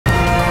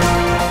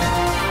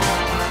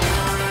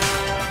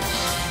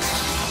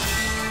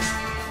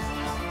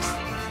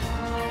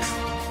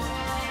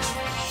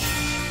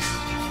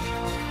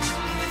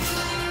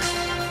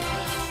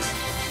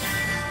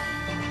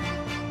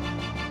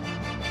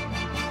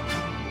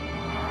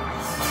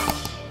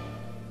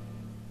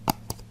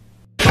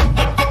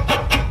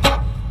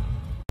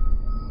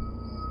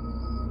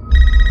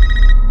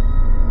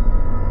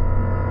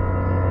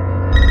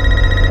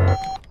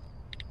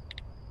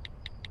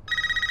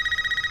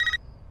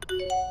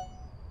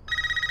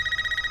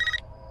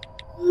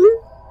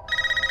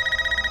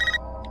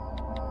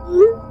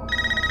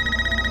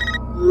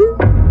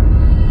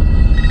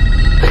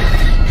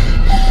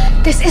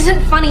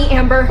money,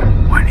 Amber.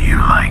 Would you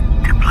like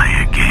to play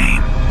a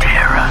game,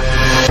 Tara?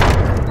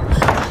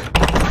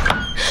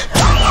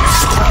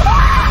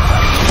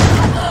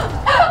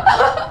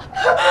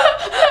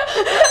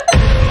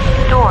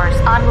 Doors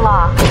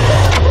unlocked.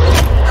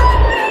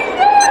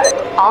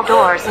 All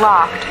doors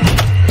locked.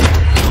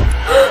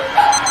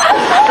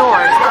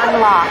 Doors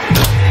unlocked.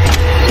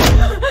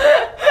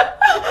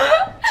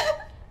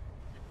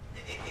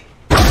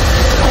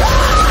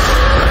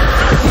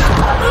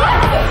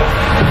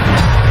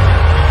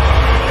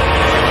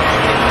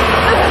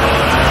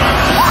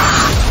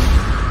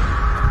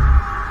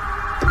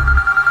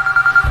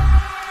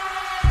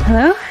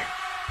 Hello?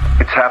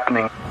 It's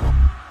happening.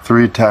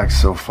 3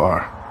 attacks so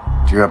far.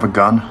 Do you have a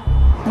gun?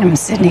 I'm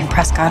Sydney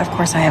Prescott. Of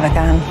course I have a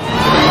gun.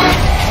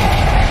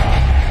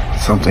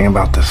 Something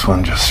about this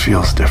one just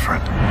feels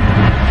different.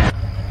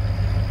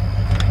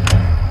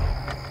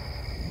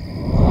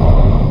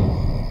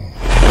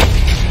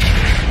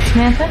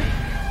 Samantha?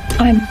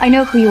 I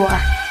know who you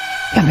are.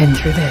 I've been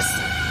through this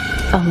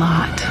a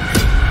lot.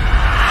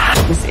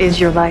 This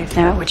is your life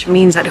now, which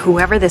means that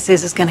whoever this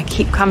is going to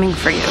keep coming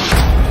for you.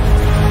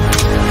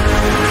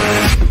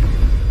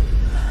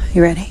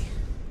 You ready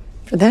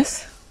for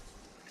this?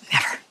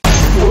 Never.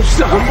 Oh,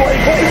 stop.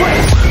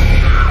 Wait.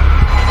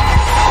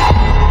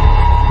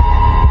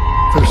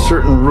 There's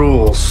certain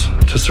rules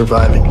to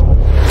surviving.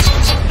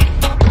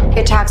 The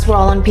attacks were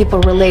all on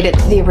people related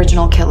to the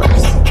original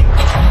killers.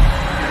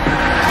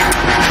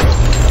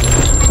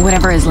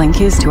 Whatever his link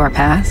is to our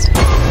past,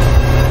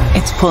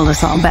 it's pulled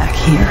us all back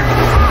here.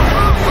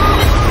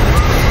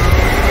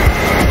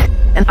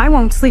 And I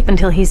won't sleep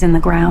until he's in the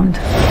ground.